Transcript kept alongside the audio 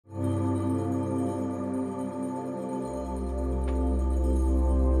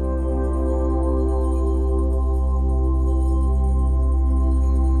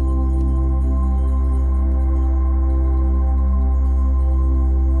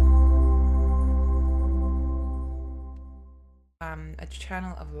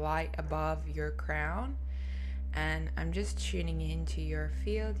channel of light above your crown. And I'm just tuning into your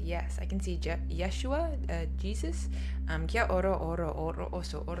field. Yes, I can see Yeshua, Jesus.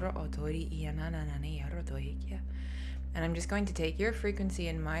 And I'm just going to take your frequency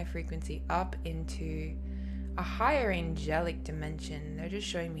and my frequency up into a higher angelic dimension. They're just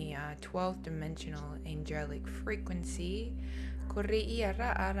showing me a 12th dimensional angelic frequency.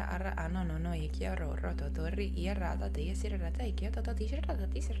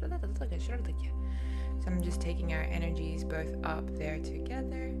 So I'm just taking our energies both up there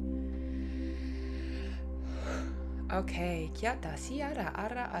together. Okay.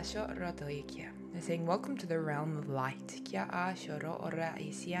 They're saying, welcome to the realm of light.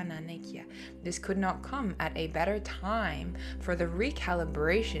 This could not come at a better time for the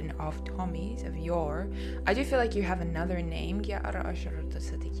recalibration of Tommy's, of your. I do feel like you have another name. They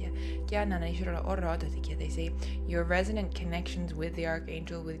say your resonant connections with the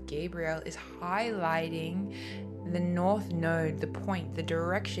archangel, with Gabriel, is highlighting the north node, the point, the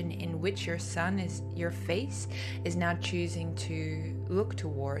direction in which your face is now choosing to look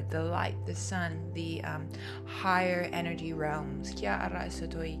toward, the light, the sun, the higher energy realms.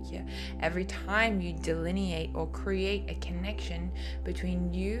 Every time you delineate or create a connection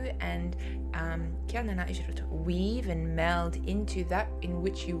between you and weave and meld into that in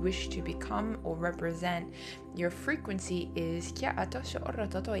which you wish to become or represent, your frequency is.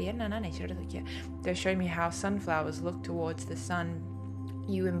 They're showing me how sunflowers look towards the sun.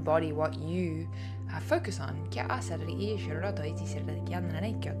 You embody what you focus on.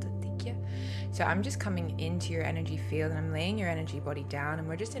 So I'm just coming into your energy field and I'm laying your energy body down, and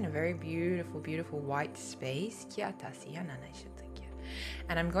we're just in a very beautiful, beautiful white space.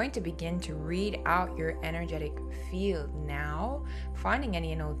 And I'm going to begin to read out your energetic field now, finding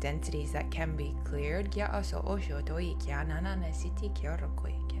any and all densities that can be cleared.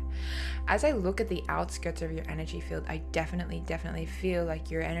 As I look at the outskirts of your energy field, I definitely feel like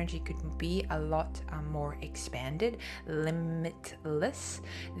your energy could be a lot more expanded, limitless.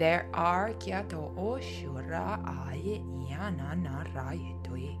 There are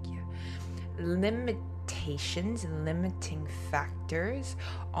limitations, limiting factors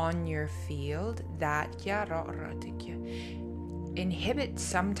on your field that inhibit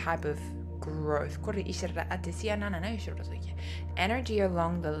some type of growth. Energy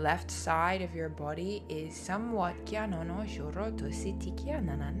along the left side of your body is somewhat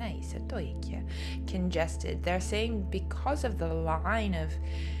congested. They're saying because of the line of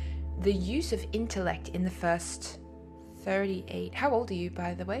the use of intellect in the first 38. How old are you,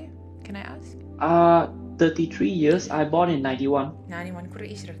 by the way? Can I ask? 33 years. I born in 91. 91.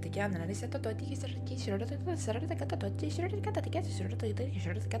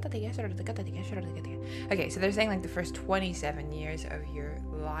 Okay, so they're saying like the first 27 years of your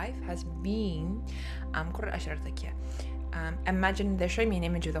life has been imagine they're showing me an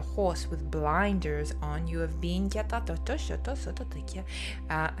image of the horse with blinders on. You have been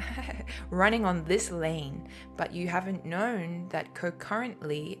running on this lane, but you haven't known that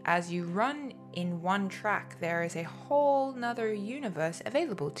concurrently, as you run in one track, there is a whole nother universe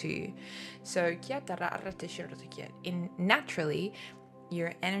available to you. So naturally,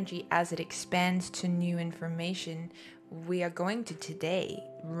 your energy, as it expands to new information, we are going to today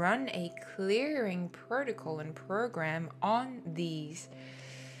run a clearing protocol and program on these.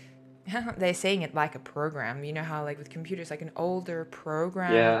 They're saying it like a program. You know how like with computers, like an older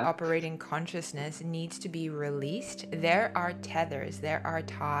program operating consciousness needs to be released. There are tethers, there are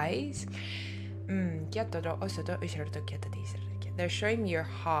ties. They're showing me your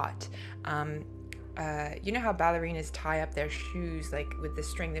heart. You know how ballerinas tie up their shoes like with the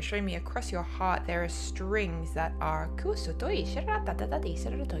string? They're showing me across your heart there are strings that are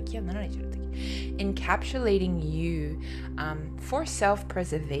encapsulating you for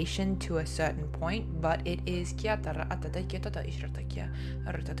self-preservation to a certain point, but it is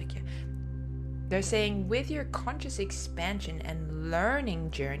they're saying with your conscious expansion and learning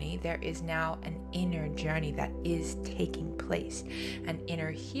journey, there is now an inner journey that is taking place, an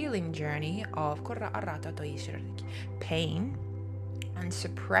inner healing journey of pain and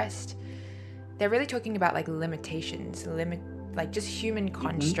suppressed. They're really talking about like limitations, like just human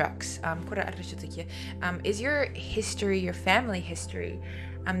constructs. Is your history, your family history,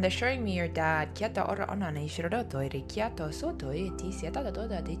 they're showing me your dad.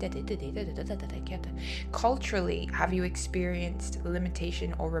 Culturally, have you experienced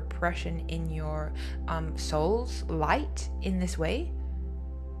limitation or repression in your soul's light in this way?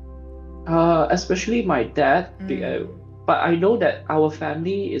 Especially my dad, but I know that our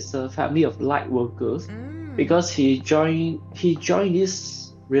family is a family of light workers. because he joined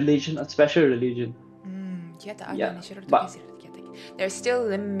this religion, a special religion. Yeah, but There's still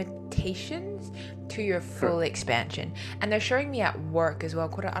limitations to your full correct. expansion, and they're showing me at work as well.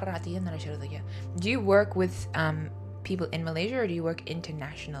 Do you work with people in Malaysia, or do you work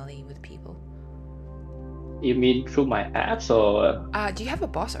internationally with people? You mean through my apps or Do you have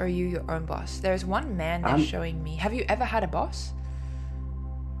a boss, or are you your own boss? There's one man that's showing me. Have you ever had a boss?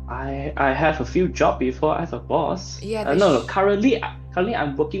 I have a few jobs before I have a boss. Yeah, No. Currently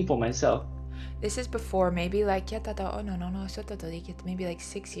I'm working for myself. this is before, maybe like maybe like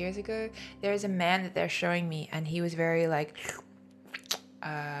 6 years ago. There's a man that they're showing me, and he was very like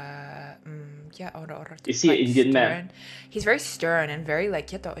Is he an Indian man? stern. He's very stern and very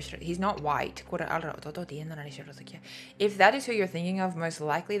like he's not white. If that is who you're thinking of, most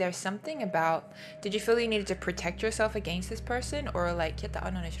likely there's something about, did you feel you needed to protect yourself against this person, or like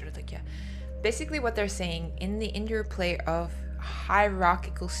basically what they're saying in the interplay of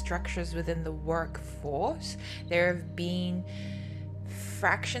hierarchical structures within the workforce, there have been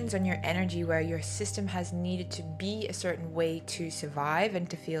fractions on your energy where your system has needed to be a certain way to survive and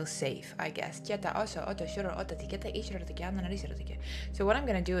to feel safe, I guess. So what I'm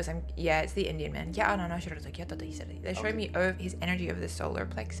going to do is it's the Indian man. They're showing me his energy over the solar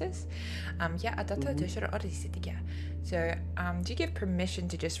plexus. So do you give permission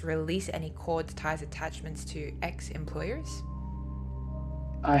to just release any cords, ties, attachments to ex-employers?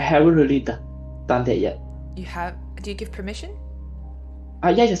 I haven't really done that yet. Do you give permission?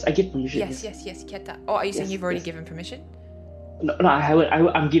 Yes, I give permission. Yes. Kieta. Oh, are you saying you've already given permission? No, I haven't.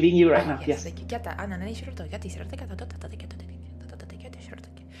 I'm giving you right now. Yes.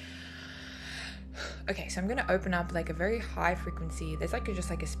 Okay, so I'm going to open up like a very high frequency. There's just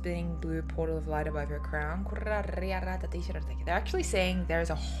like a spinning blue portal of light above your crown. They're actually saying there's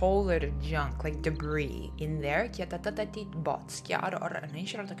a whole load of junk, like debris in there. Bots. It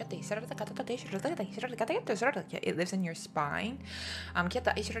lives in your spine. So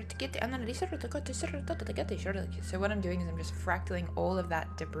what I'm doing is I'm just fractaling all of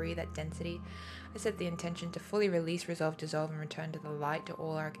that debris, that density. I set the intention to fully release, resolve, dissolve, and return to the light, to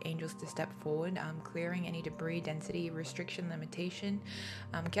all archangels to step forward, clearing any debris, density, restriction, limitation,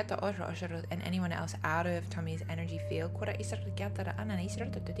 and anyone else out of Tommy's energy field.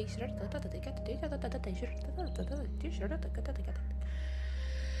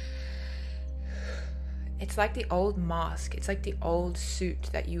 It's like the old mask. It's like the old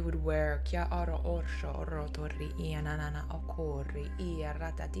suit that you would wear.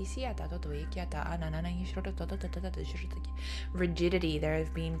 Rigidity. There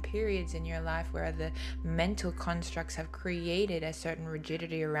have been periods in your life where the mental constructs have created a certain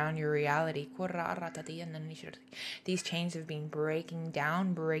rigidity around your reality. These chains have been breaking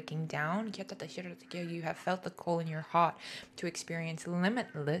down. You have felt the call in your heart to experience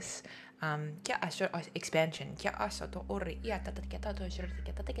limitless expansion. So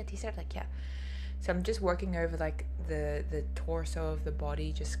I'm just working over like the torso of the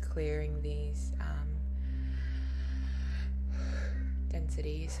body, just clearing these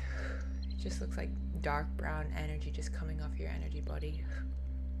densities. It just looks like dark brown energy just coming off your energy body.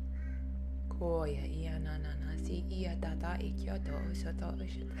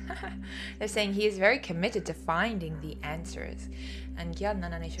 They're saying he is very committed to finding the answers, and he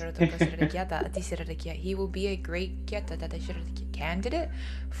will be a great candidate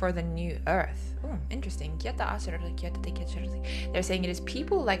for the new earth. Oh, interesting. They're saying it is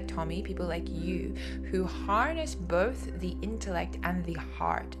people like Tommy, people like you, who harness both the intellect and the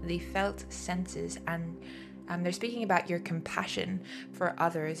heart, the felt senses, and they're speaking about your compassion for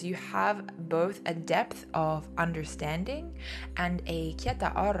others. You have both a depth of understanding and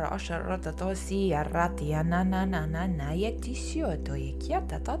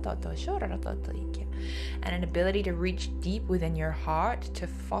an ability to reach deep within your heart to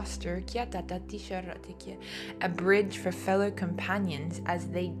foster a bridge for fellow companions as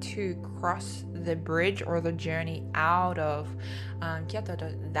they too cross the bridge or the journey out of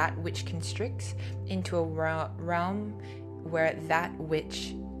that which constricts into a realm where that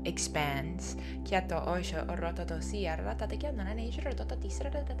which expands. So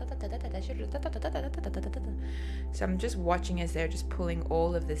I'm just watching as they're just pulling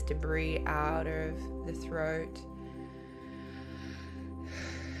all of this debris out of the throat,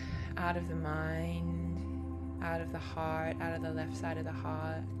 out of the mind, out of the heart, out of the left side of the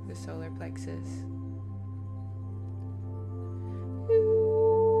heart, the solar plexus.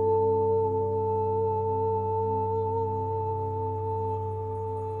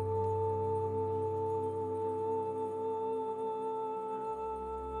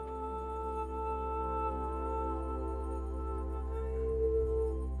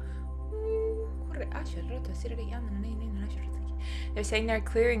 They're saying they're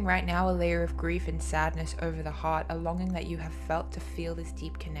clearing right now a layer of grief and sadness over the heart, a longing that you have felt to feel this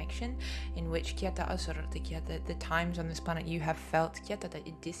deep connection, in which the times on this planet you have felt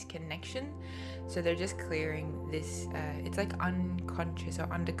the disconnection. So they're just clearing this, it's like unconscious or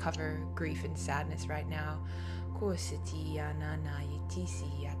undercover grief and sadness right now. They're saying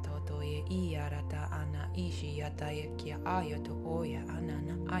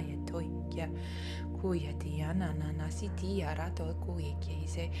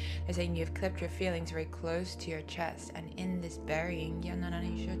you've kept your feelings very close to your chest, and in this burying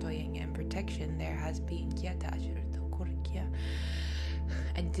and protection there has been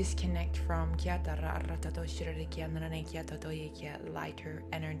a disconnect from lighter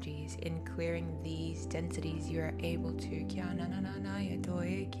energies. In clearing these densities, you are able to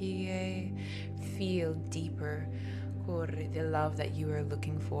feel deeper the love that you are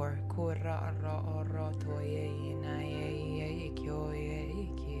looking for.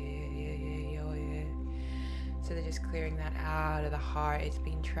 So they're just clearing that out of the heart. It's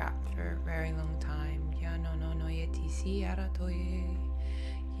been trapped for a very long time.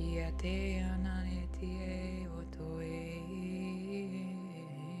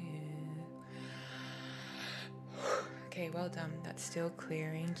 Okay, well done. That's still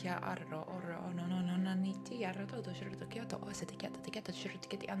clearing.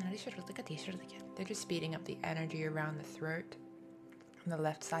 They're just speeding up the energy around the throat on the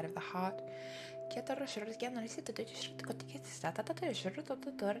left side of the heart.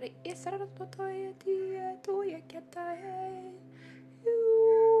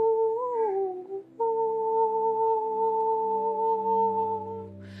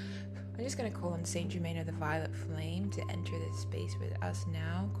 I'm just going to call on Saint Germain of the Violet Flame to enter this space with us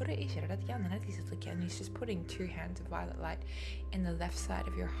now. And he's just putting 2 hands of violet light in the left side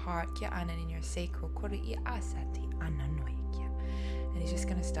of your heart and in your sacral. And he's just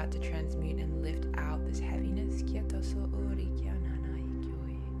going to start to transmute and lift out this heaviness.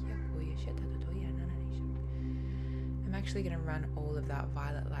 I'm actually going to run all of that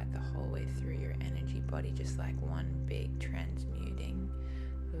violet light the whole way through your energy body, just like one big transmuting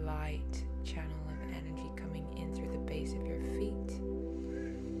light channel of energy coming in through the base of your feet.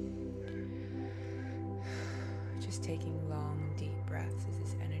 Just taking long, deep breaths as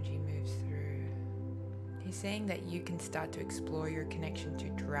this energy moves through. He's saying that you can start to explore your connection to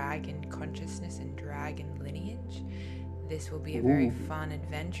dragon consciousness and dragon lineage. This will be a very fun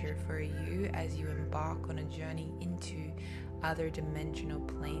adventure for you as you embark on a journey into other dimensional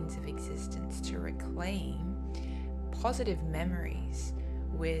planes of existence to reclaim positive memories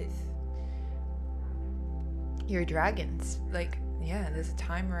with your dragons. There's a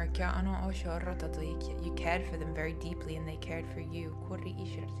time where you cared for them very deeply and they cared for you.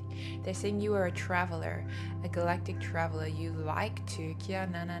 They're saying you are a traveler, a galactic traveler. You like to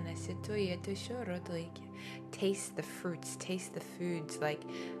taste the fruits, taste the foods.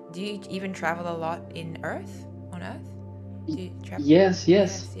 Do you even travel a lot on Earth? Do you travel? Yes,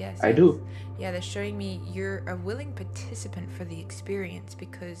 I do. Yeah, they're showing me you're a willing participant for the experience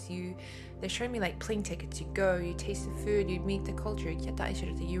because they're showing me plane tickets. You go, you taste the food, you meet the culture,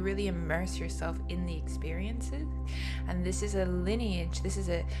 you really immerse yourself in the experiences. And this is a lineage, this is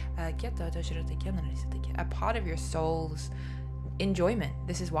a part of your soul's enjoyment.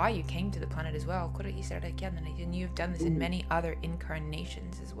 This is why you came to the planet as well. And you've done this in many other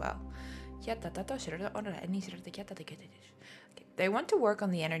incarnations as well. They want to work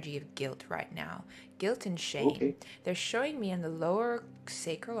on the energy of guilt right now. Guilt and shame. Okay. They're showing me in the lower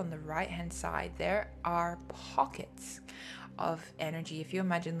sacral on the right hand side, there are pockets of energy. If you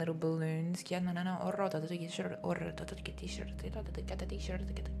imagine little balloons,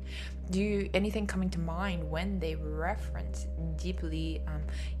 anything coming to mind when they reference deeply,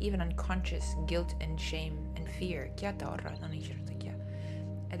 even unconscious guilt and shame and fear?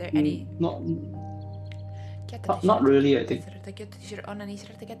 Are there any? Not really, I think.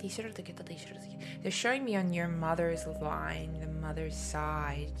 They're showing me on your mother's line, the mother's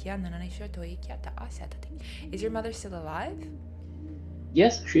side. Is your mother still alive?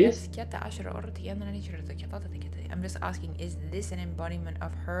 Yes, she is. I'm just asking, is this an embodiment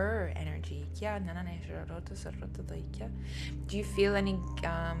of her energy? Do you feel any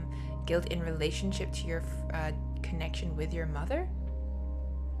guilt in relationship to your connection with your mother?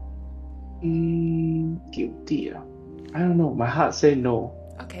 Guilty. I don't know. My heart says no.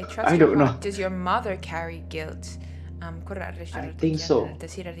 Okay, trust I your don't heart. know. Does your mother carry guilt I think so.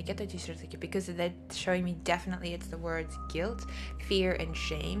 Because they're showing me definitely it's the words guilt, fear, and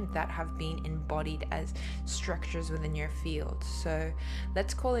shame that have been embodied as structures within your field. So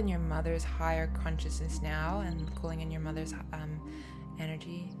let's call in your mother's higher consciousness now, and calling in your mother's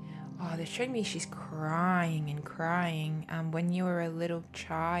energy. Oh, they're showing me she's crying and crying. When you were a little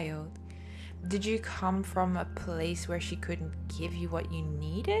child, did you come from a place where she couldn't give you what you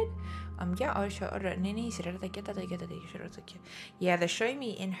needed? Yeah, they're showing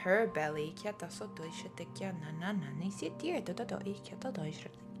me in her belly.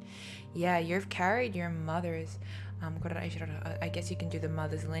 Yeah, you've carried your mother's. I guess you can do the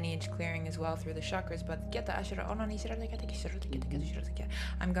mother's lineage clearing as well through the chakras, but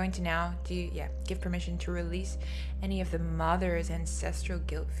I'm going to now give permission to release any of the mother's ancestral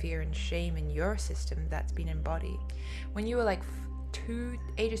guilt, fear, and shame in your system that's been embodied. When you were like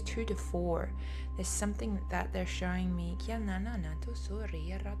ages 2 to 4, there's something that they're showing me.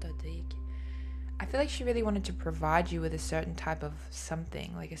 I feel like she really wanted to provide you with a certain type of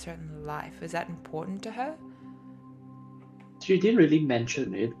something, like a certain life. Is that important to her? She didn't really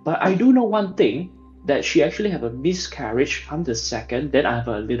mention it, but I do know one thing, that she actually have a miscarriage. I'm the second, then I have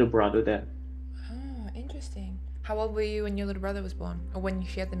a little brother then. Oh, interesting. How old were you when your little brother was born? Or when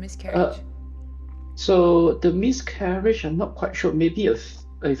she had the miscarriage? So the miscarriage, I'm not quite sure, maybe a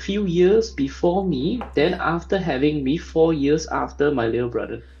few years before me, then after having me 4 years after my little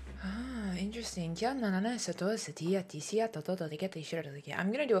brother. Interesting. I'm going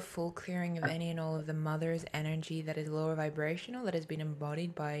to do a full clearing of any and all of the mother's energy that is lower vibrational, that has been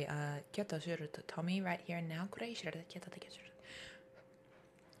embodied by Tommy right here and now.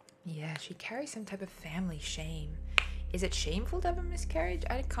 Yeah, she carries some type of family shame. Is it shameful to have a miscarriage?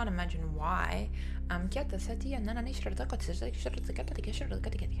 I can't imagine why. I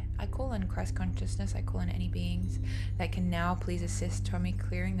call in Christ consciousness. I call in any beings that can now please assist Tommy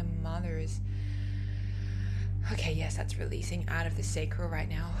clearing the mothers. Okay, yes, that's releasing out of the sacral right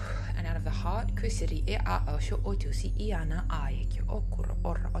now and out of the heart.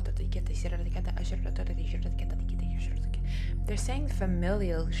 They're saying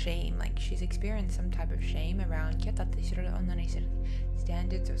familial shame, like she's experienced some type of shame around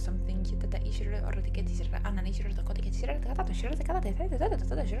standards or something.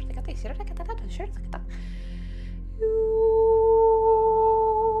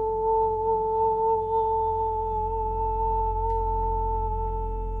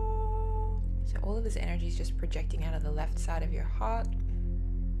 So all of this energy is just projecting out of the left side of your heart.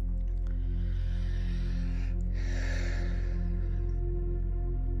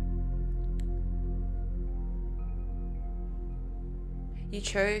 You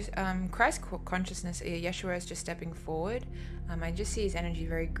chose Christ consciousness. Yeshua is just stepping forward. I just see his energy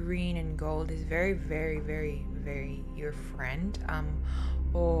very green and gold. Is very, very, very, very your friend.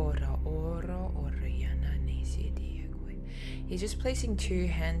 He's just placing 2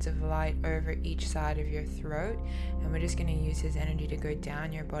 hands of light over each side of your throat, and we're just going to use his energy to go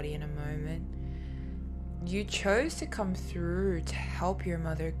down your body in a moment. You chose to come through to help your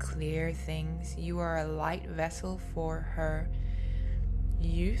mother clear things. You are a light vessel for her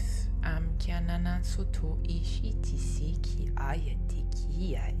youth.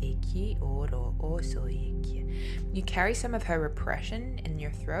 You carry some of her repression in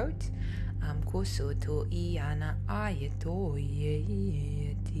your throat. So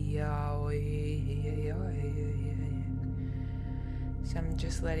I'm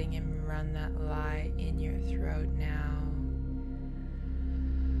just letting him run that light in your throat now.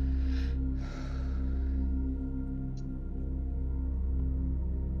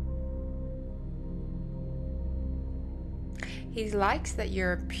 He likes that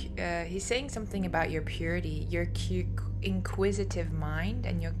he's saying something about your purity, your inquisitive mind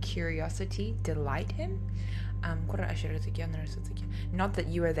and your curiosity delight him. Not that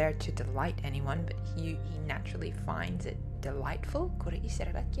you are there to delight anyone, but he naturally finds it delightful. Okay,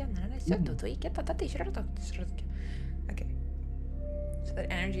 so that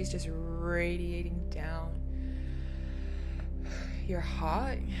energy is just radiating down your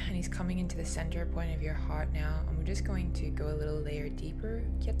heart, and he's coming into the center point of your heart now, and we're just going to go a little layer deeper.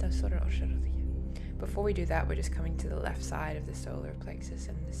 Before we do that, we're just coming to the left side of the solar plexus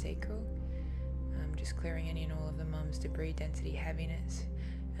and the sacral. Just clearing any and all of the mum's debris, density, heaviness,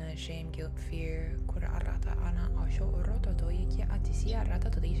 shame, guilt, fear.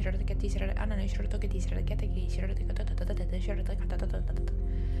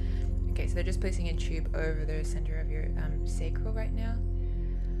 Okay, so they're just placing a tube over the center of your sacral right now.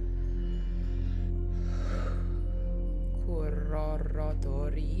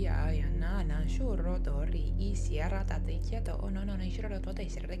 tori ayana na shuro tori isiara tata kiata oh no shuro tota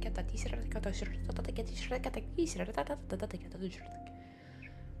isra kata tisra kata shuro tota kata shuro kata isra tata kata shuro.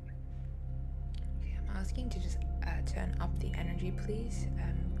 I'm asking to just turn up the energy, please.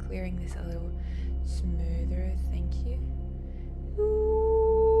 Clearing this a little smoother. Thank you.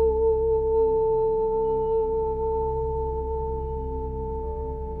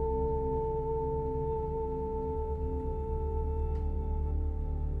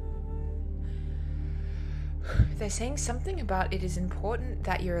 They're saying something about it is important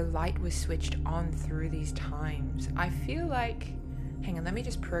that your light was switched on through these times. I feel like, hang on, let me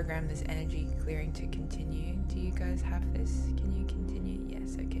just program this energy clearing to continue. Do you guys have this? Can you continue?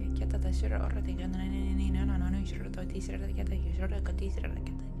 Yes, okay.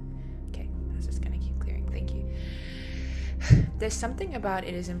 Okay, that's just gonna keep clearing. Thank you. There's something about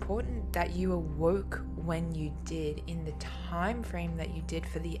it is important that you awoke when you did, in the time frame that you did,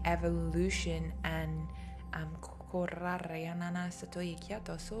 for the evolution and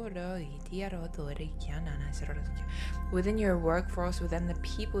within your workforce, within the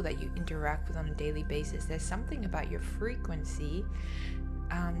people that you interact with on a daily basis. There's something about your frequency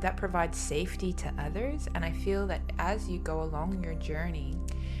that provides safety to others, and I feel that as you go along your journey,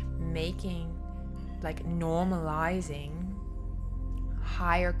 normalizing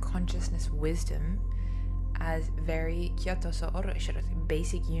higher consciousness wisdom as very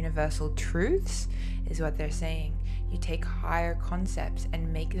basic universal truths is what they're saying. You take higher concepts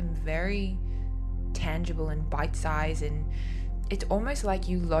and make them very tangible and bite-sized, and it's almost like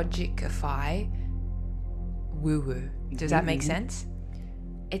you logicify woo-woo. Does that make sense?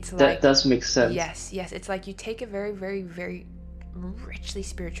 It's like, that does make sense. Yes. It's like you take a very, very, very richly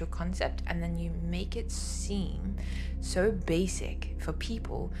spiritual concept and then you make it seem so basic for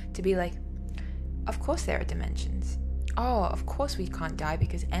people to be like, of course there are dimensions. Oh, of course we can't die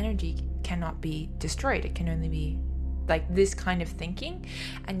because energy cannot be destroyed. It can only be like this kind of thinking.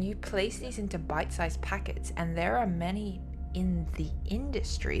 And you place these into bite-sized packets, and there are many in the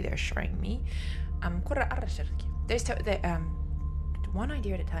industry, they're showing me. There's one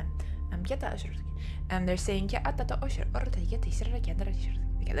idea at a time. They're saying, okay,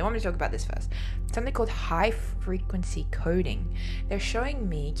 they want me to talk about this first. Something called high frequency coding. They're showing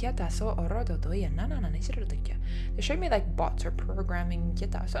me, they're showing me like bots are programming.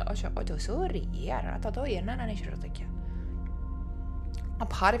 A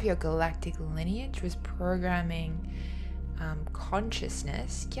part of your galactic lineage was programming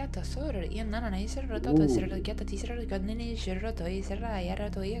consciousness. They're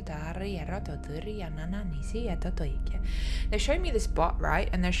showing me this bot, right?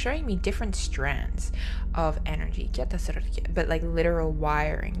 And they're showing me different strands of energy, but like literal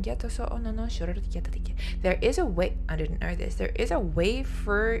wiring. There is a way, I didn't know this, there is a way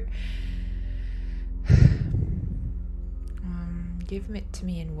for give it to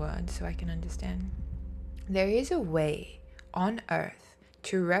me in words so I can understand. There is a way on Earth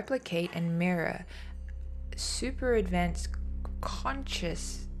to replicate and mirror super advanced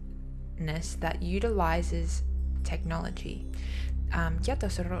consciousness that utilizes technology.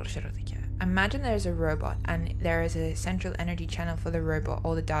 Imagine there's a robot and there is a central energy channel for the robot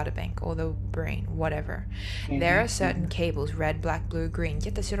or the data bank or the brain, whatever. There are certain cables, red, black, blue, green,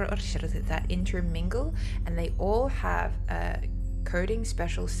 that intermingle, and they all have coding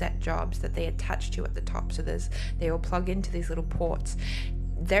special set jobs that they attach to at the top. So they all plug into these little ports.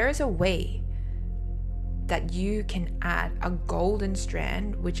 There is a way that you can add a golden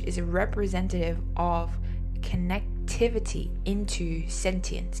strand, which is a representative of connectivity into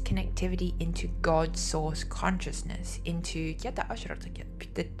sentience, connectivity into God's source consciousness, into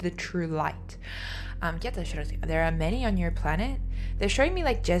the true light. There are many on your planet. They're showing me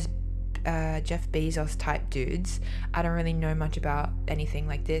like Jeff Bezos type dudes. I don't really know much about anything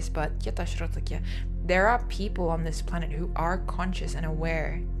like this, but there are people on this planet who are conscious and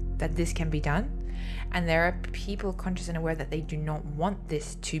aware that this can be done, and there are people conscious and aware that they do not want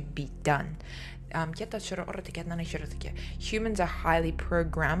this to be done. Humans are highly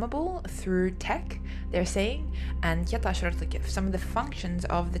programmable through tech, they're saying, and some of the functions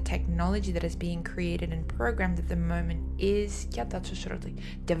of the technology that is being created and programmed at the moment is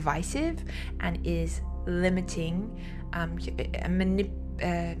divisive and is limiting,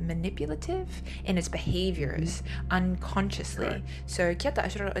 manipulative in its behaviors unconsciously. So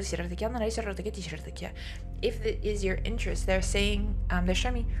if it is your interest, they're saying, they're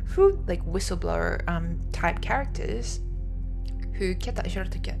showing me who like whistleblower type characters who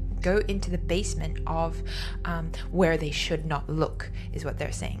go into the basement of where they should not look, is what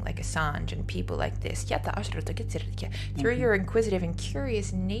they're saying, like Assange and people like this. Through your inquisitive and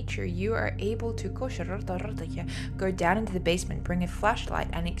curious nature, you are able to go down into the basement, bring a flashlight,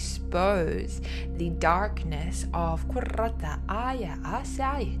 and expose the darkness of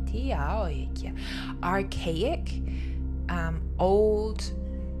archaic, old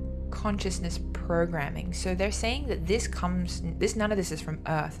consciousness programming. So they're saying that none of this is from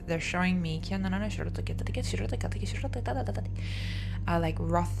Earth. They're showing me like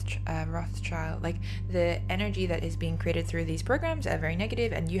Rothschild, like the energy that is being created through these programs are very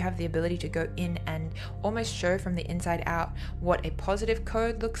negative, and you have the ability to go in and almost show from the inside out what a positive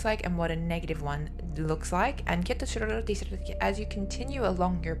code looks like and what a negative one looks like. And as you continue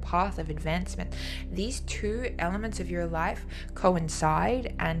along your path of advancement, these two elements of your life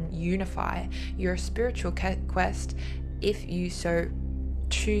coincide and unify. Your spiritual quest, if you so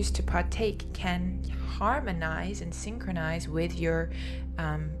choose to partake, can harmonize and synchronize with your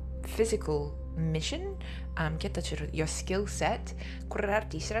physical mission, your skill set,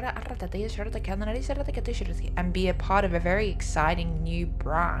 and be a part of a very exciting new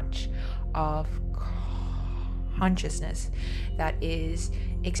branch of consciousness that is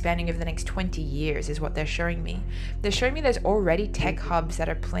expanding over the next 20 years, is what they're showing me. They're showing me there's already tech hubs that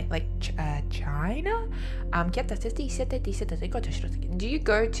are China. Do you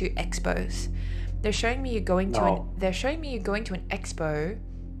go to expos? They're showing me you're going to an expo.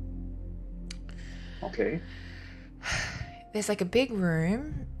 Okay. There's like a big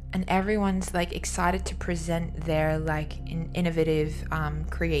room, and everyone's like excited to present their like innovative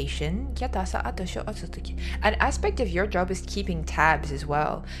creation. An aspect of your job is keeping tabs as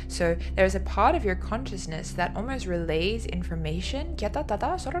well. So there's a part of your consciousness that almost relays information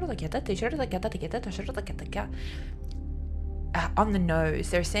on the nose.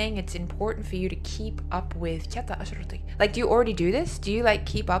 They're saying it's important for you to keep up with, like, do you already do this? Do you like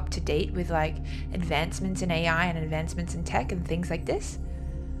keep up to date with like advancements in AI and advancements in tech and things like this?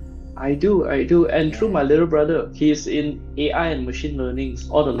 I do. And through my little brother, he's in AI and machine learning,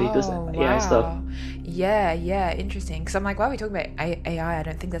 all the latest AI stuff. Yeah, interesting. Because I'm like, why are we talking about AI? I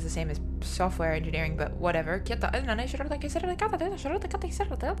don't think that's the same as software engineering, but whatever.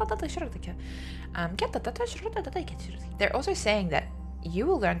 They're also saying that you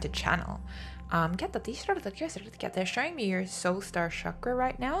will learn to channel. They're showing me your soul star chakra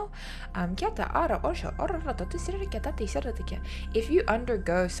right now. If you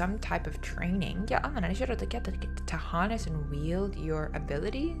undergo some type of training to harness and wield your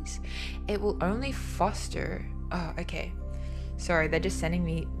abilities, it will only foster. Oh, okay. Sorry, they're just sending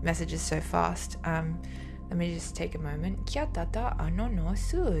me messages so fast. Let me just take a moment.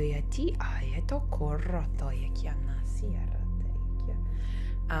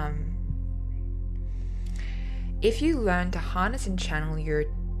 If you learn to harness and channel your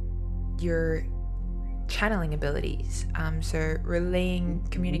channeling abilities, so relaying,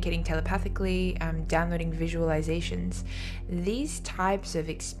 communicating telepathically, downloading visualizations, these types of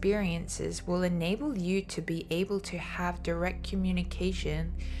experiences will enable you to be able to have direct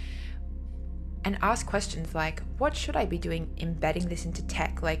communication and ask questions like, what should I be doing embedding this into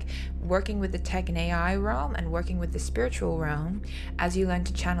tech? Like working with the tech and AI realm and working with the spiritual realm. As you learn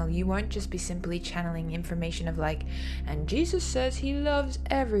to channel, you won't just be simply channeling information of like, and Jesus says he loves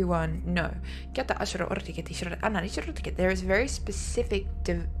everyone. No. There is very specific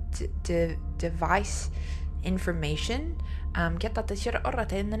device information that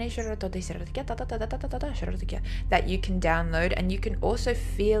you can download, and you can also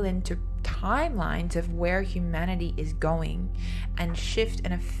feel into timelines of where humanity is going and shift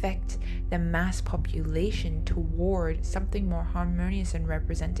and affect the mass population toward something more harmonious and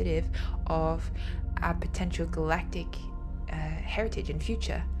representative of our potential galactic heritage and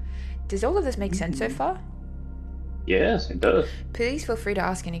future. Does all of this make sense so far? Yes, it does. Please feel free to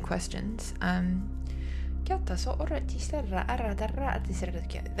ask any questions. They're going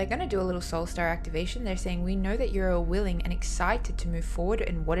to do a little soul star activation. They're saying, we know that you're willing and excited to move forward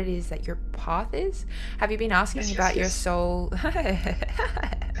in what it is that your path is. Have you been asking about your soul?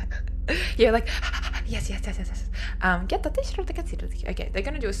 You're like, yes. Okay, they're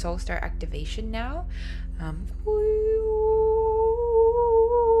going to do a soul star activation now.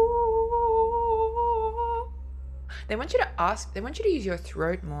 They want you to use your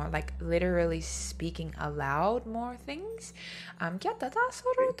throat more, like literally speaking aloud more things.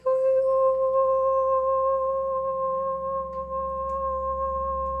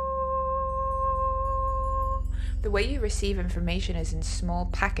 The way you receive information is in small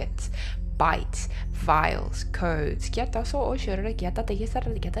packets, bytes, files, codes. They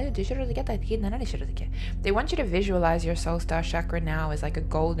want you to visualize your soul star chakra now as like a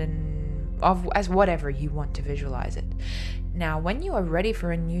golden, as whatever you want to visualize it. Now, when you are ready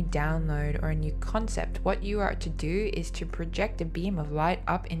for a new download or a new concept, what you are to do is to project a beam of light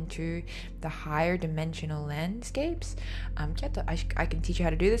up into the higher dimensional landscapes. I can teach you how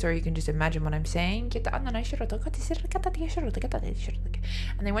to do this, or you can just imagine what I'm saying. And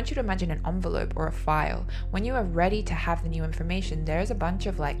they want you to imagine an envelope or a file. When you are ready to have the new information, there's a bunch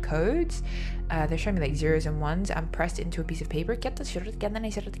of like codes. They're showing me like zeros and ones. I'm pressed into a piece of paper,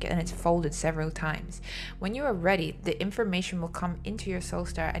 and it's folded several times. When you are ready, the information will come into your soul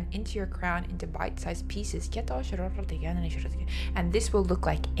star and into your crown into bite-sized pieces. And this will look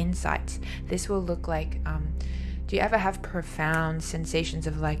like insights. This will look like, do you ever have profound sensations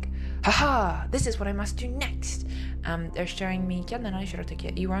of like, haha, this is what I must do next? They're showing me,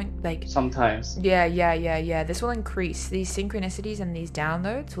 you won't like... Sometimes. Yeah. This will increase. These synchronicities and these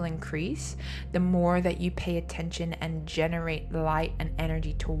downloads will increase the more that you pay attention and generate light and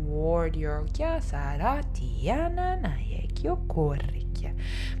energy toward your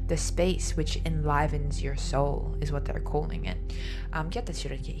the space which enlivens your soul, is what they're calling it.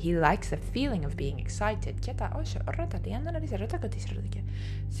 He likes the feeling of being excited.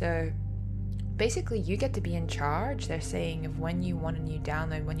 So basically, you get to be in charge, they're saying, of when you want a new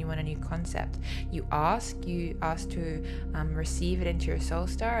download, when you want a new concept. You ask to receive it into your soul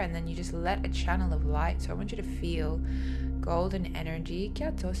star, and then you just let a channel of light. So I want you to feel golden energy.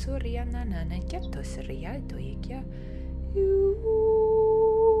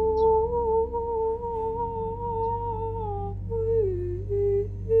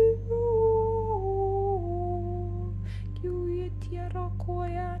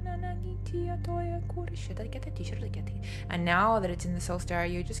 And now that it's in the soul star,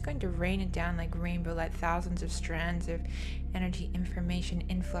 you're just going to rain it down like rainbow, like thousands of strands of energy, information,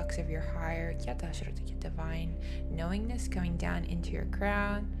 influx of your higher divine knowingness coming down into your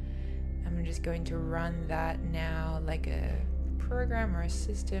crown. I'm just going to run that now like a program or a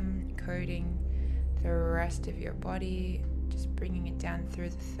system, coding the rest of your body, just bringing it down through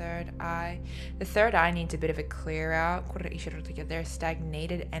the third eye. The third eye needs a bit of a clear out. There's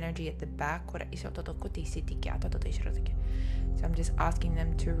stagnated energy at the back. So I'm just asking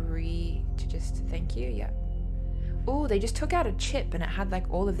them to just thank you. Yeah. Oh, they just took out a chip and it had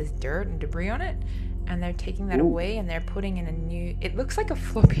like all of this dirt and debris on it, and they're taking that away and they're putting in a new, it looks like a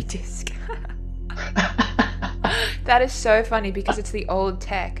floppy disk. That is so funny because it's the old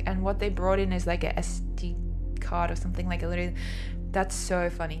tech, and what they brought in is like a SD card or something, like a little. That's so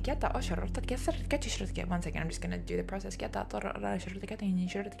funny. 1 second, I'm just gonna do the process.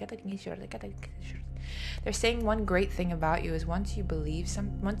 They're saying one great thing about you is once you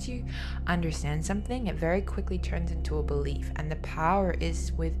understand something, it very quickly turns into a belief, and the power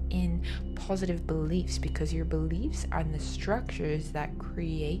is within positive beliefs, because your beliefs are the structures that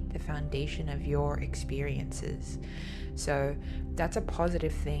create the foundation of your experiences. So that's a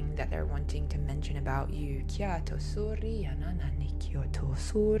positive thing that they're wanting to mention about you.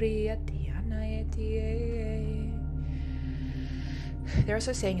 They're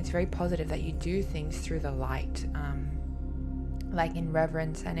also saying it's very positive that you do things through the light, like in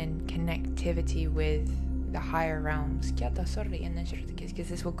reverence and in connectivity with the higher realms, because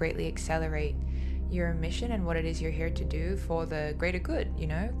this will greatly accelerate your mission and what it is you're here to do for the greater good, you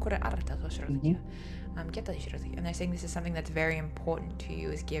know? Mm-hmm. And they're saying this is something that's very important to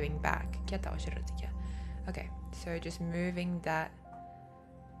you, is giving back. Okay, so just moving that.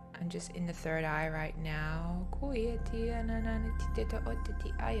 I'm just in the third eye right now.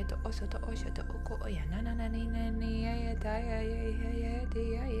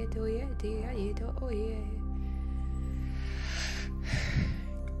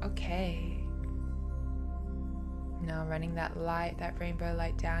 Okay. Now running that light, that rainbow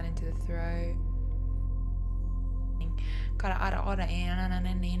light down into the throat.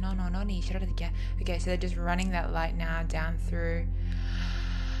 Okay, so they're just running that light now down through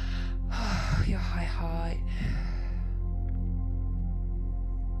your high heart.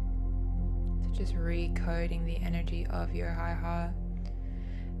 So just recoding the energy of your high heart.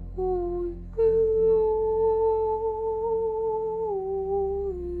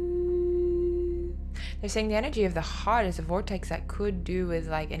 They're saying the energy of the heart is a vortex that could do with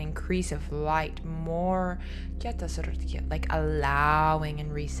like an increase of light, more like allowing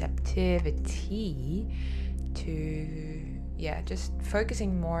and receptivity to, just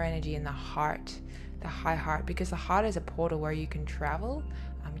focusing more energy in the heart, the high heart, because the heart is a portal where you can travel.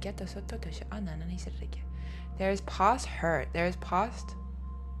 There is past hurt, there is past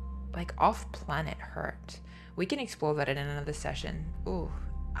like off-planet hurt. We can explore that in another session. Ooh,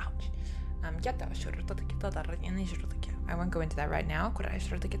 ouch. I won't go into that right now. But I'm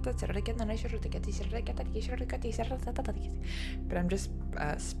just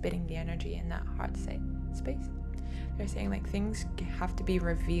spitting the energy in that heart space. They're saying like things have to be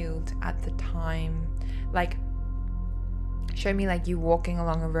revealed at the time. Like, show me like you walking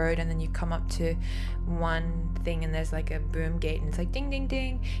along a road and then you come up to one thing and there's like a boom gate and it's like ding ding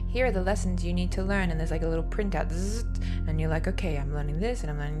ding, here are the lessons you need to learn, and there's like a little printout and you're like, okay, I'm learning this and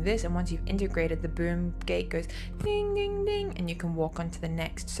I'm learning this, and once you've integrated, the boom gate goes ding ding ding and you can walk on to the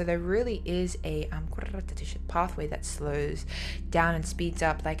next. So there really is a pathway that slows down and speeds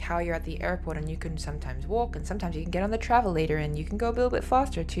up, like how you're at the airport and you can sometimes walk and sometimes you can get on the travelator and you can go a little bit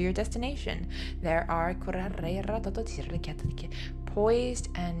faster to your destination. There are poised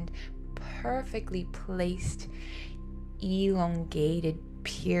and perfectly placed elongated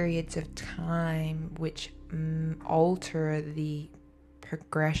periods of time which alter the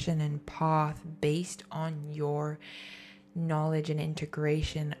progression and path based on your knowledge and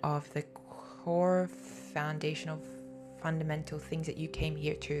integration of the core foundational fundamental things that you came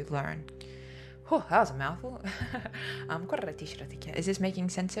here to learn. Oh, that was a mouthful. Is this making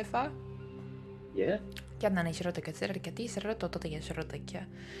sense so far? Yeah.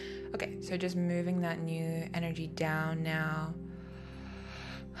 Okay, so just moving that new energy down now.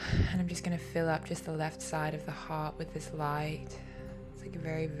 And I'm just going to fill up just the left side of the heart with this light. It's like a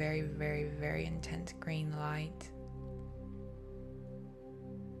very, very, very, very intense green light.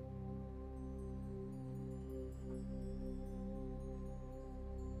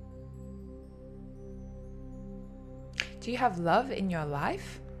 Do you have love in your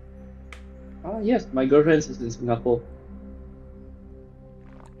life? Yes, my girlfriend is in Singapore.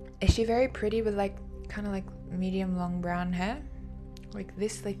 Is she very pretty with like kind of like medium long brown hair? Like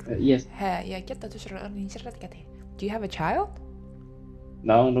this like yes. hair. Yeah, do you have a child?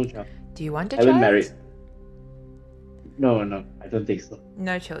 No child. Do you want a I haven't child? married. No, I don't think so.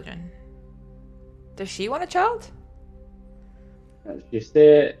 No children. Does she want a child? She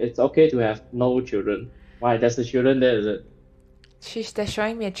said it's okay to have no children. Why? There's a children there, is it? They're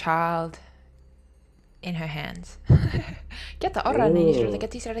showing me a child in her hands.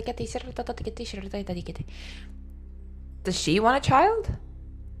 Does she want a child?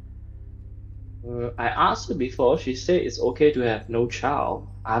 I asked her before. She said it's okay to have no child.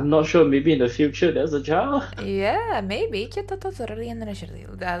 I'm not sure. Maybe in the future there's a child. Yeah, maybe.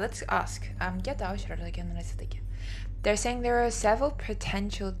 Let's ask. They're saying there are several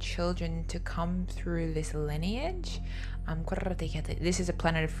potential children to come through this lineage. This is a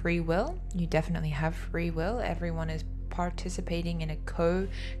planet of free will. You definitely have free will. Everyone is participating in a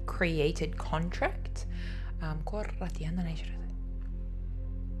co-created contract.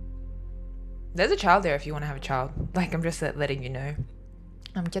 There's a child there if you want to have a child. Like, I'm just letting you know.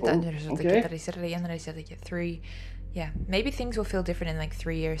 Okay. 3. Yeah, maybe things will feel different in like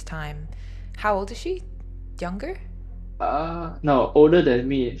 3 years' time. How old is she? Younger? No, older than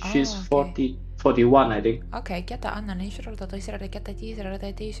me. She's okay. 41, I think. Okay,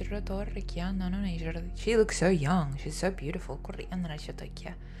 she looks so young. She's so beautiful.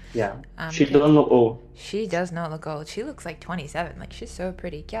 Yeah, she doesn't look old. She does not look old. She looks like 27. Like, she's so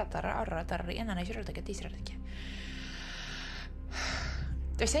pretty.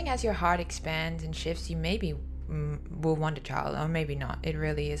 They're saying as your heart expands and shifts, you maybe will want a child, or maybe not. It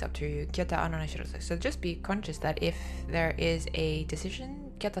really is up to you. So just be conscious that if there is a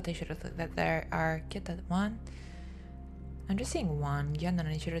decision, that there are one. I'm just saying one.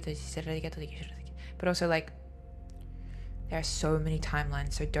 But also, like, there are so many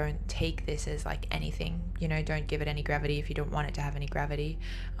timelines, so don't take this as like anything. You know, don't give it any gravity if you don't want it to have any gravity.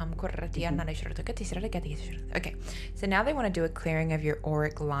 Okay, so now they want to do a clearing of your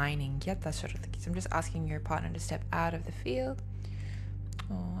auric lining. So I'm just asking your partner to step out of the field.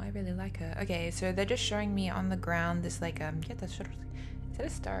 Oh, I really like her. Okay, so they're just showing me on the ground this like is that a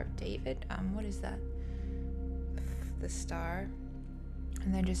Star of David? What is that? The star.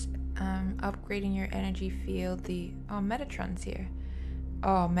 And then just upgrading your energy field. Metatron's here.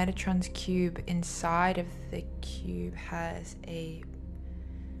 Oh, Metatron's cube. Inside of the cube has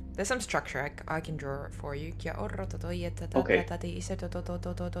there's some structure. I can draw it for you. Okay.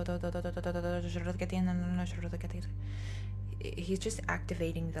 He's just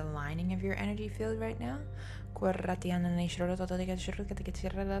activating the lining of your energy field right now.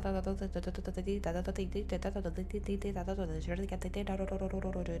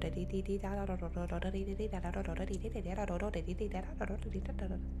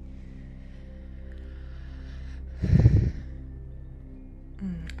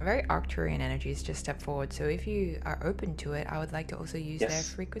 Very Arcturian energies just step forward. So if you are open to it, I would like to also use their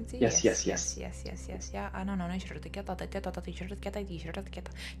frequency. Yes. Yeah.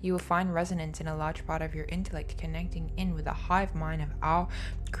 You will find resonance in a large part of your intellect connecting in with the hive mind of our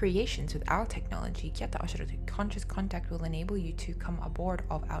creations with our technology. Conscious contact will enable you to come aboard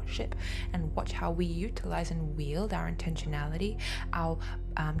of our ship and watch how we utilize and wield our intentionality, our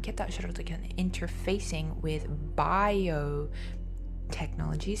interfacing with biotechnology.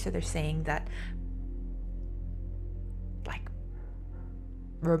 So they're saying that like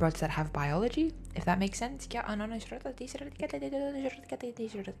robots that have biology, if that makes sense. They're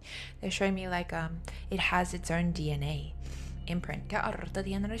showing me like it has its own DNA imprint. So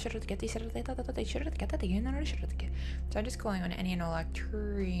I'm just calling on any and all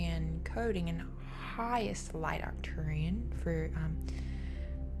Arcturian coding and highest light Arcturian for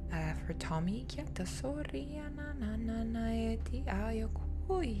Tommy.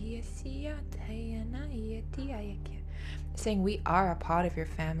 Saying we are a part of your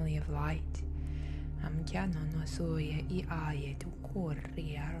family of light. I'm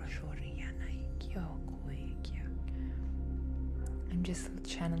just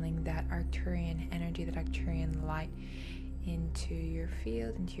channeling that Arcturian energy, that Arcturian light into your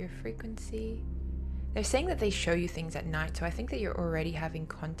field, into your frequency. They're saying that they show you things at night, so I think that you're already having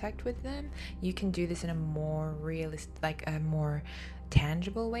contact with them. You can do this in a more realistic, like a more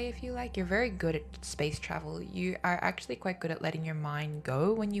tangible way if you like. You're very good at space travel. You are actually quite good at letting your mind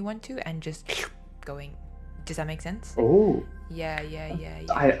go when you want to and just going. Does that make sense? Oh. Yeah.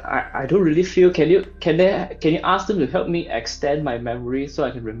 I don't really feel. Can you ask them to help me extend my memory so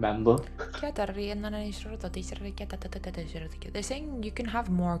I can remember? They're saying you can have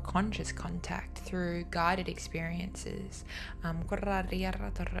more conscious contact through guided experiences.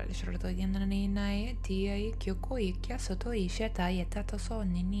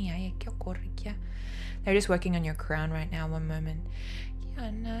 They're just working on your crown right now. One moment.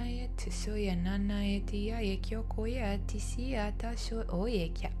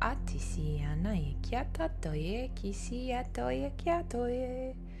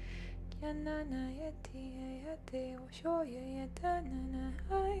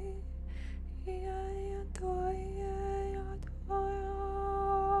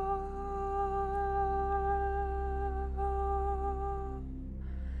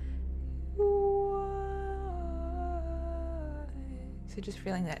 So just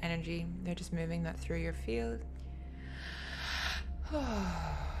feeling that energy, they're just moving that through your field.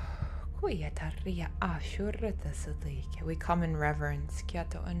 We come in reverence.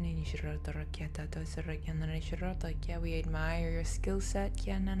 We admire your skill set.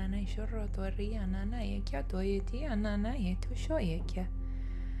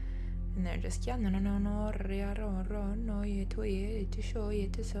 And they're just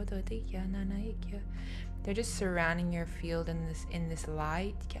they're just surrounding your field in this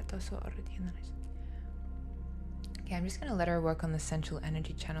light. Okay, I'm just gonna let her work on the central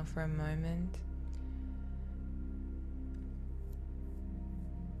energy channel for a moment.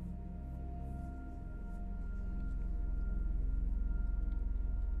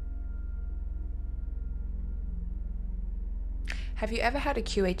 Have you ever had a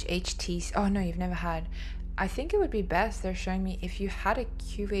QHHT? Oh no, you've never had. I think it would be best, they're showing me, if you had a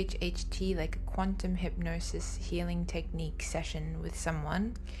QHHT, like a quantum hypnosis healing technique session with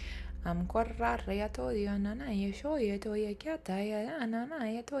someone. You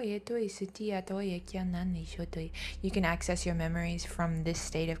can access your memories from this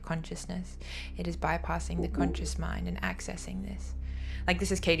state of consciousness. It is bypassing the conscious mind and accessing this. Like,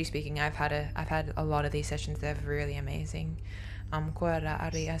 this is Katie speaking. I've had a lot of these sessions. They're really amazing. They're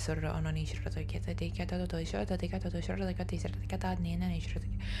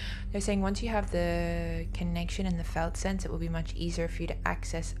saying once you have the connection and the felt sense, it will be much easier for you to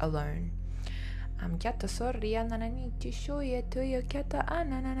access alone.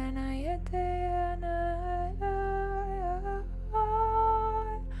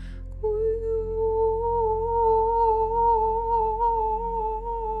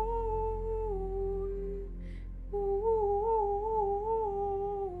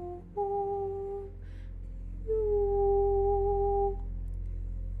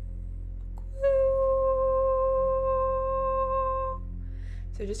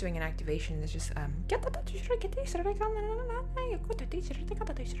 So just doing an activation, there's just so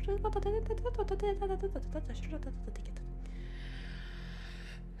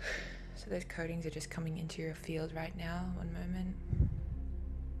those codings are just coming into your field right now. One moment.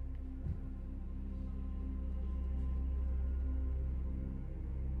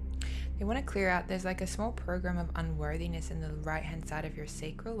 They want to clear out, there's like a small program of unworthiness in the right hand side of your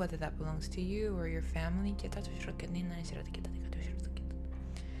sacral, whether that belongs to you or your family. I'm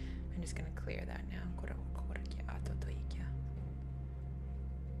just going to clear that now.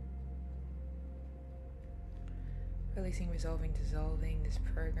 Releasing, resolving, dissolving this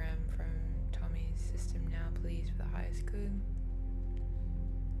program from Tommy's system now, please, for the highest good.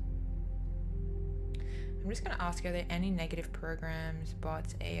 I'm just going to ask, are there any negative programs,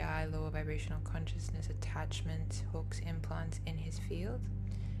 bots, AI, lower vibrational consciousness, attachments, hooks, implants in his field?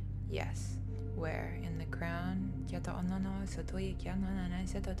 Yes. Where? In the crown?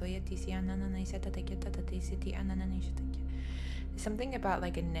 Something about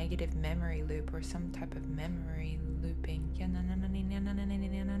like a negative memory loop or some type of memory looping.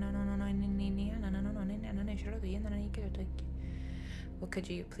 Well, could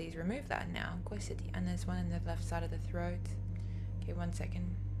you please remove that now? And there's one in the left side of the throat. Okay, 1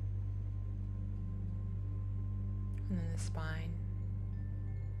 second. And then the spine.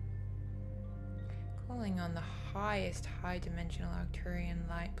 Calling on the highest high dimensional Arcturian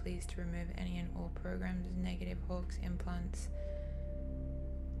light, please, to remove any and all programs, negative hooks, implants.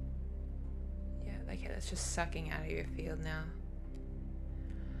 Yeah, okay, that's just sucking out of your field now.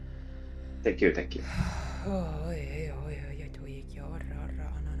 Thank you, thank you.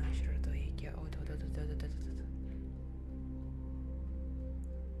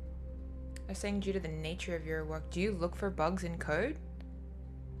 They're saying due to the nature of your work, do you look for bugs in code?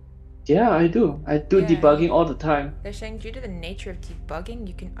 Yeah, I do. I do debugging all the time. They're saying due to the nature of debugging,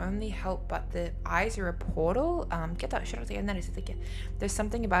 you can only help, but the eyes are a portal. There's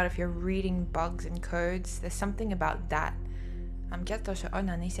something about if you're reading bugs and codes, there's something about that. But it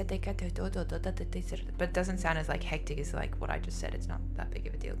doesn't sound as like hectic as like what I just said. It's not that big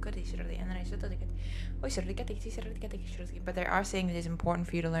of a deal. But they are saying it is important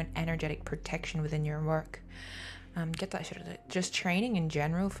for you to learn energetic protection within your work. Just training in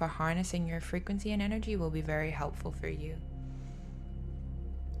general for harnessing your frequency and energy will be very helpful for you.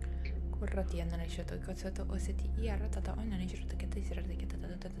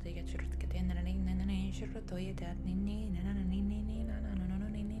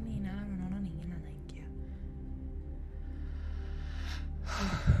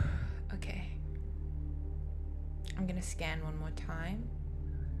 Okay. I'm gonna scan one more time.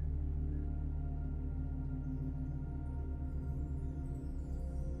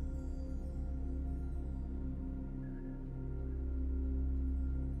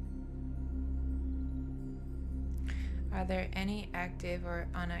 Are there any active or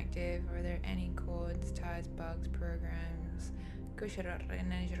inactive? Are there any cords, ties, bugs, programs?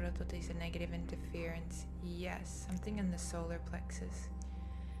 Negative interference. Yes, something in the solar plexus.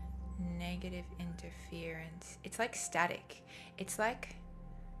 Negative interference. It's like static. It's like,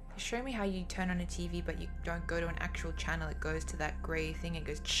 show me how you turn on a TV but you don't go to an actual channel. It goes to that gray thing. It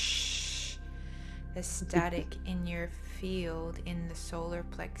goes shh. There's static in your field in the solar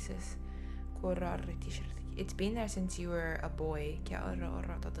plexus. It's been there since you were a boy.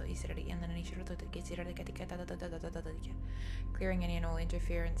 Clearing any and all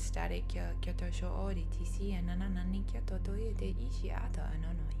interference, static.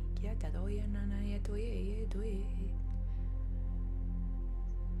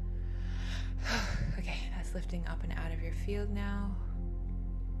 Okay, that's lifting up and out of your field now.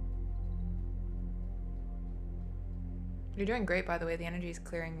 You're doing great, by the way. The energy is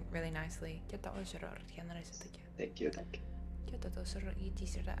clearing really nicely. Thank you, thank you.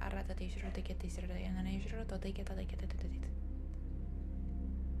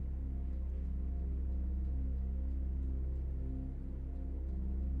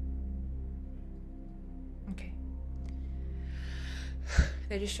 Okay.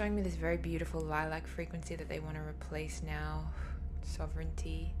 They're just showing me this very beautiful lilac frequency that they want to replace now.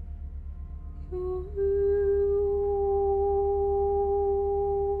 Sovereignty.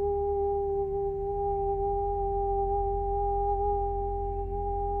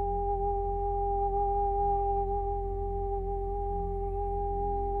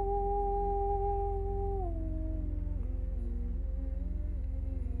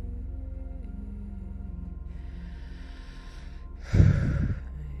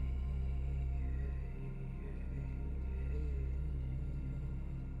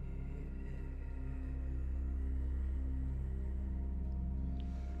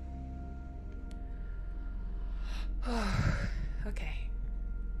 Okay.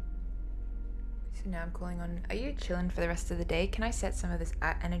 So now I'm calling on. Are you chilling for the rest of the day? Can I set some of this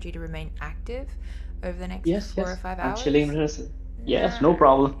energy to remain active over the next 4 or 5 hours? I'm chilling. Yes, no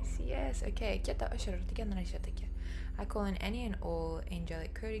problem. Yes, okay. I call in any and all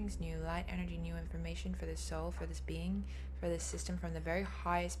angelic codings, new light energy, new information for this soul, for this being, for this system from the very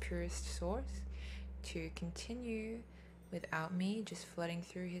highest, purest source to continue without me, just flooding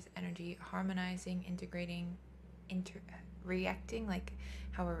through his energy, harmonizing, integrating, reacting, like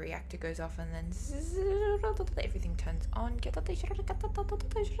how a reactor goes off and then everything turns on.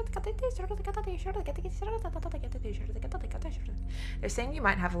 They're saying you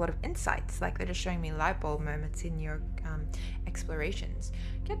might have a lot of insights, like they're just showing me light bulb moments in your explorations.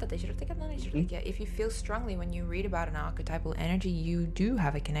 If you feel strongly when you read about an archetypal energy, you do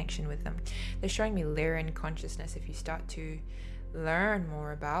have a connection with them. They're showing me Lyran consciousness if you start to learn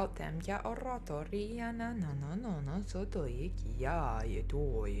more about them.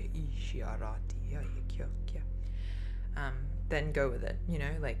 Then go with it, you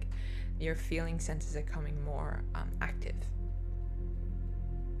know, like your feeling senses are coming more active.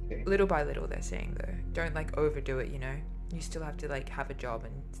 Okay. Little by little, they're saying, though. Don't like overdo it, you know. You still have to like have a job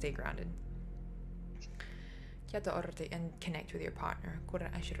and stay grounded. And connect with your partner. So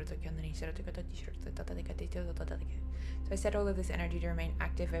I set all of this energy to remain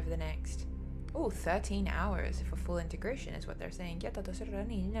active over the next 13 hours for full integration is what they're saying.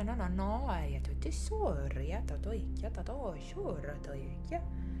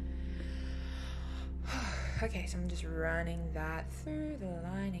 Okay, so I'm just running that through the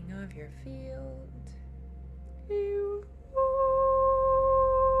lining of your field.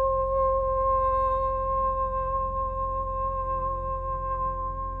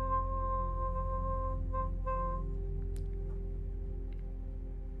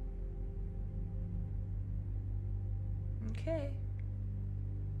 Okay.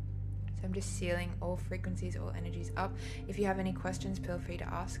 So I'm just sealing all frequencies, all energies up. If you have any questions, feel free to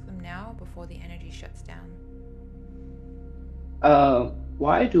ask them now before the energy shuts down.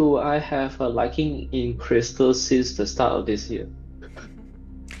 Why do I have a liking in crystals since the start of this year?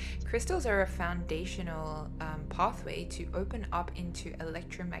 Crystals are a foundational pathway to open up into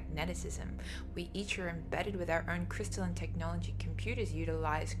electromagnetism. We each are embedded with our own crystalline technology. Computers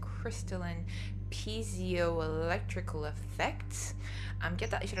utilize crystalline piezoelectrical effects.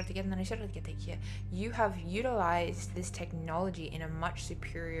 You have utilized this technology in a much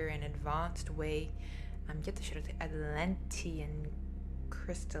superior and advanced way. Atlantean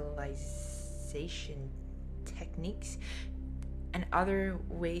crystallization techniques and other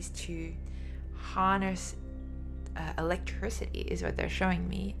ways to harness electricity is what they're showing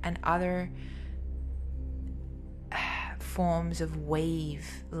me, and other forms of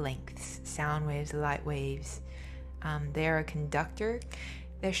wave lengths, sound waves, light waves. They're a conductor.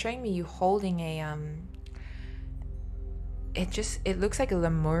 They're showing me you holding a it looks like a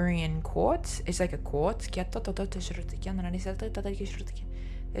Lemurian quartz. It's like a quartz. They're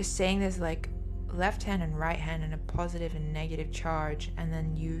saying there's like left hand and right hand and a positive and negative charge, and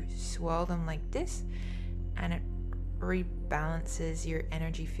then you swirl them like this and it rebalances your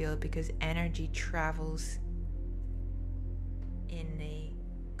energy field, because energy travels in a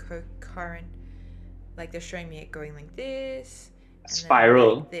current, like they're showing me it going like this,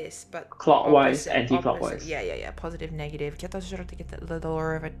 Spiral, like this, but clockwise, opposite, anti-clockwise. Yeah, positive, negative. Get the law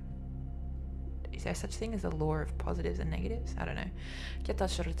of it. Is there such thing as the law of positives and negatives? I don't know.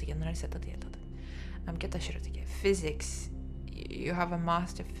 Physics. You have a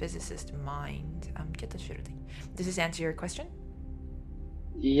master physicist mind. Does this answer your question?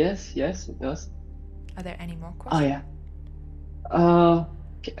 Yes, it does. Are there any more questions? Oh yeah.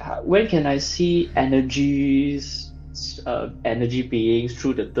 When can I see energies, energy beings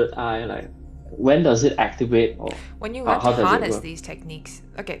through the third eye? Like, when does it activate, or when you learn how to does it harness work? these techniques?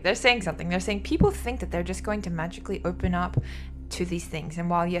 Okay, they're saying something. They're saying people think that they're just going to magically open up to these things, and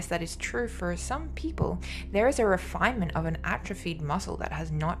while yes, that is true for some people, there is a refinement of an atrophied muscle that has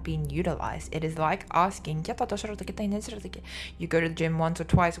not been utilized. It is like asking, you go to the gym once or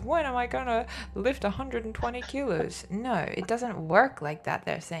twice, when am I gonna lift 120 kilos? No, it doesn't work like that.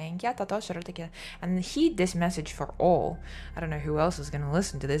 They're saying, and heed this message for all. I don't know who else is going to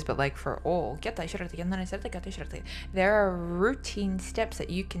listen to this, but like for all, there are routine steps that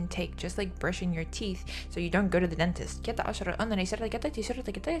you can take, just like brushing your teeth, so you don't go to the dentist.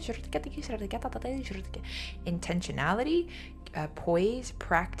 Intentionality, poise,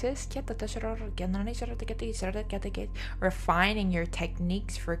 practice, refining your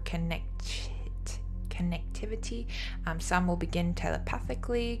techniques for connectivity. Some will begin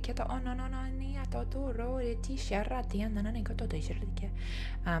telepathically.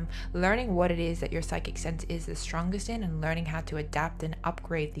 Learning what it is that your psychic sense is the strongest in, and learning how to adapt and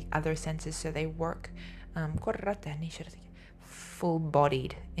upgrade the other senses so they work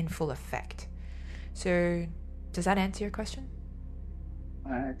full-bodied, in full effect. So Does that answer your question?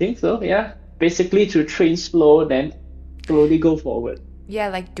 I think so, yeah. Basically to train slow, then slowly go forward. Yeah,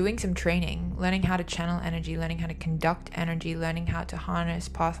 like doing some training, learning how to channel energy, learning how to conduct energy, learning how to harness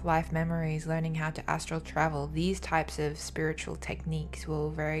past life memories, learning how to astral travel. These types of spiritual techniques will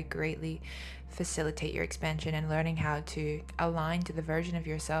very greatly facilitate your expansion, and learning how to align to the version of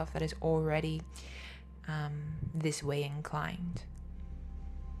yourself that is already this way inclined.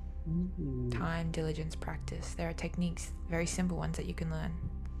 Mm. Time, diligence, practice. There are techniques, very simple ones that you can learn.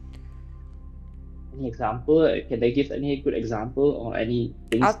 Any example? Can they give any good example or any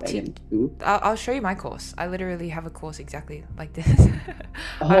things that I can do? I'll show you my course. I literally have a course exactly like this.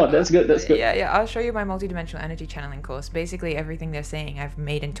 Oh, that's good. That's good. Yeah, I'll show you my multidimensional energy channeling course. Basically, everything they're saying I've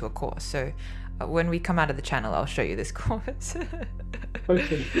made into a course. So when we come out of the channel, I'll show you this course.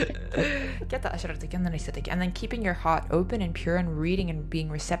 Okay. And then keeping your heart open and pure and reading and being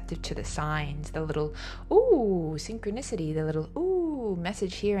receptive to the signs, the little ooh synchronicity, the little ooh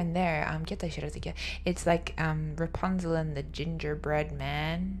message here and there. It's like Rapunzel and the gingerbread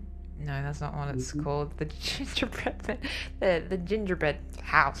man. No, that's not what it's Mhm. called. The gingerbread man, the gingerbread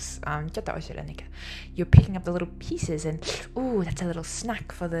house. You're picking up the little pieces, and ooh, that's a little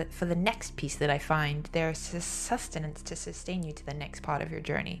snack for the next piece that I find. There's sustenance to sustain you to the next part of your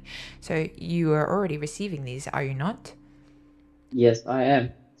journey. So you are already receiving these, are you not? Yes, I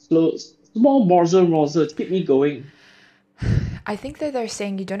am. Slow, small morsel to keep me going. I think that they're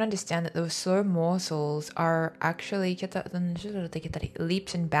saying you don't understand that those slow morsels are actually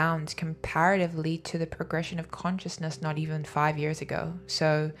leaps and bounds comparatively to the progression of consciousness not even 5 years ago.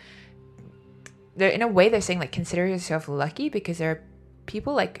 So they're, in a way, they're saying like consider yourself lucky, because there are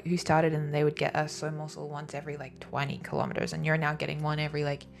people like who started and they would get a slow morsel once every like 20 kilometers, and you're now getting one every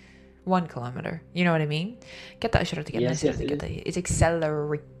like 1 kilometer. You know what I mean? Yes, yes, it is. It's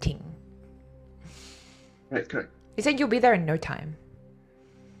accelerating. Right, correct. It's like you'll be there in no time.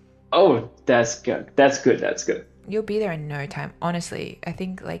 Oh, that's good. That's good. That's good. You'll be there in no time. Honestly, I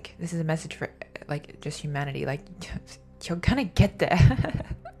think like this is a message for like just humanity. Like you're gonna get there.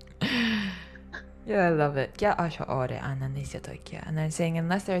 Yeah, I love it. Yeah, and then saying,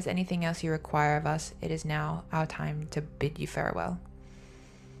 unless there is anything else you require of us, it is now our time to bid you farewell.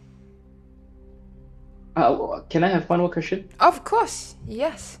 Can I have one more question? Of course,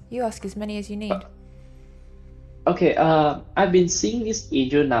 yes. You ask as many as you Uh, need. Okay, I've been seeing this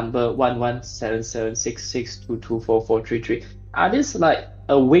angel number 117766224433. Are these like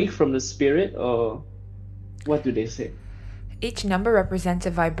a wink from the spirit, or what do they say? Each number represents a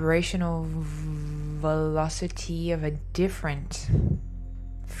vibrational velocity of a different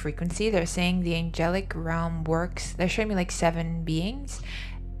frequency. They're saying the angelic realm works. They're showing me like 7 beings.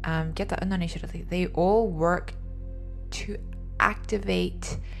 They all work to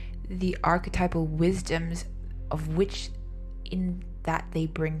activate the archetypal wisdoms of which in that they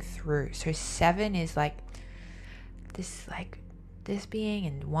bring through. So 7 is like this being,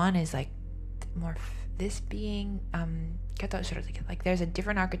 and 1 is like more this being. Like there's a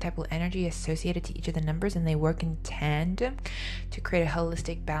different archetypal energy associated to each of the numbers, and they work in tandem to create a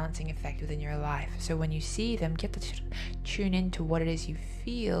holistic balancing effect within your life. So when you see them, tune into what it is you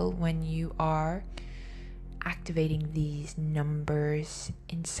feel when you are activating these numbers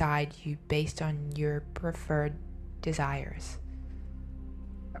inside you based on your preferred desires.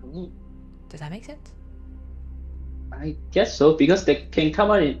 Does that make sense? I guess so, because they can come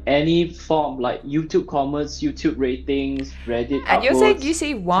out in any form, like YouTube comments, YouTube ratings, Reddit And you're saying you upvotes.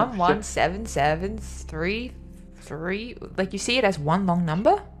 see I'm sure. 11773, like you see it as one long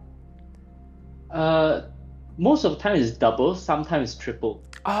number? Uh, Most of the time it's double, sometimes triple.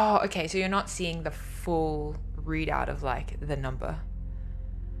 Oh, okay. So you're not seeing the full readout of like the number.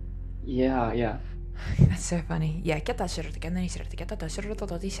 Yeah, yeah. That's so funny. Yeah, okay.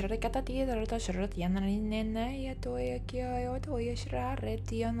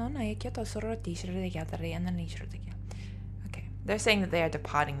 They're saying that they are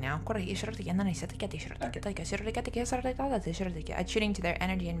departing now. Attuning to their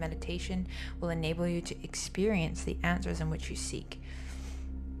energy and meditation will enable you to experience the answers in which you seek.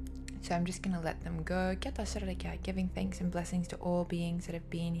 So I'm just going to let them go. Giving thanks and blessings to all beings that have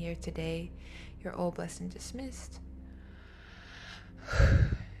been here today. You're all blessed and dismissed.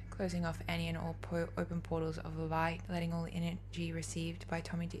 Closing off any and all open portals of light, letting all energy received by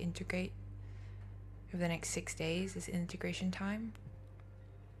Tommy to integrate over the next 6 days is integration time.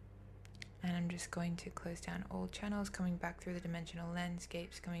 And I'm just going to close down all channels, coming back through the dimensional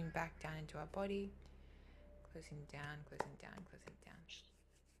landscapes, coming back down into our body, closing down, closing down, closing down.